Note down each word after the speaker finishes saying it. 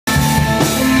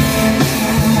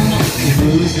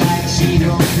Seems like she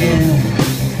don't care.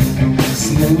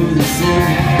 Smooth as silk,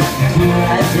 cool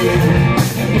as air.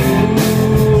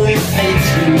 Ooh, it makes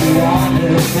you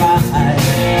wanna cry.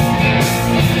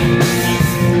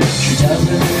 She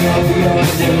doesn't know your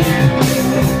name,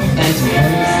 and she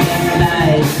understands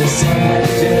life the same way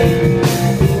Jane.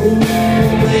 Ooh,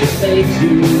 it makes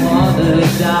you wanna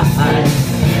die.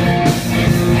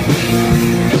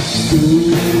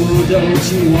 Ooh, don't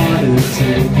you wanna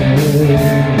take her?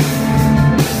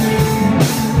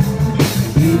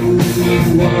 You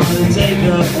wanna take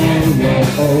her on your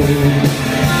own.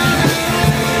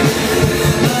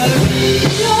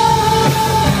 Maria,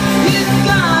 you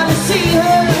gotta see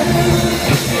her.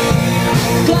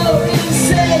 Go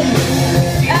insane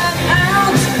and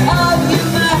out of your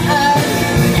mind.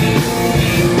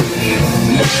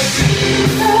 Maria,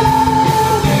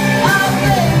 I'll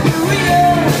make you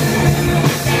real.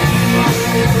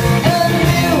 And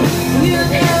you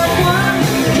know one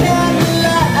can't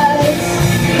lie.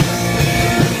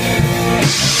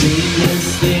 Seen this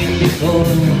thing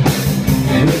before,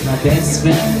 with my best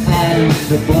friend and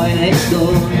the boy next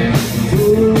door.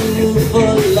 Ooh,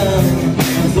 full of love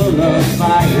and full of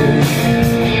fire.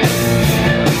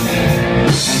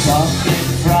 I'm talking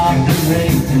from the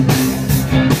rain,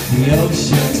 the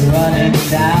ocean's running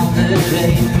down the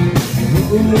drain.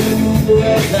 Ooh,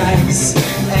 nice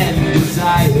and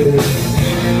desire.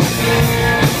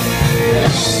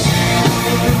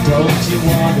 Don't you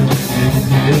wanna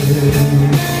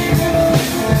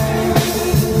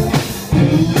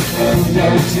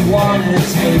don't you wanna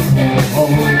take her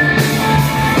home?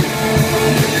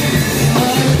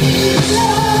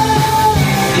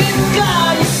 You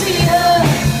gotta see her.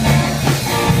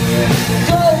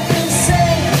 Go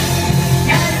insane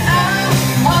and out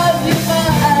of your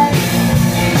mind.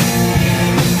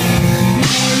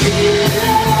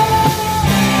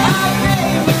 I'll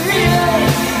make it real.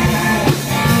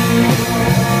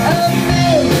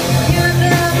 You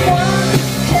know one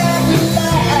can't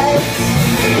lie.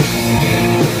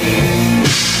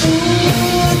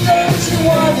 Ooh, don't you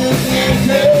wanna be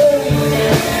her?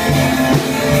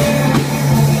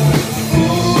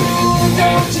 Ooh,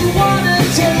 don't you wanna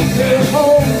take her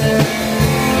home?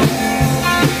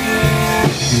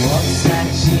 You want that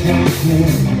she don't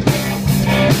care.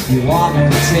 You wanna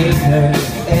take her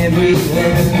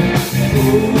everywhere.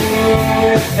 Ooh,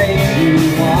 it makes you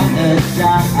wanna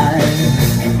die.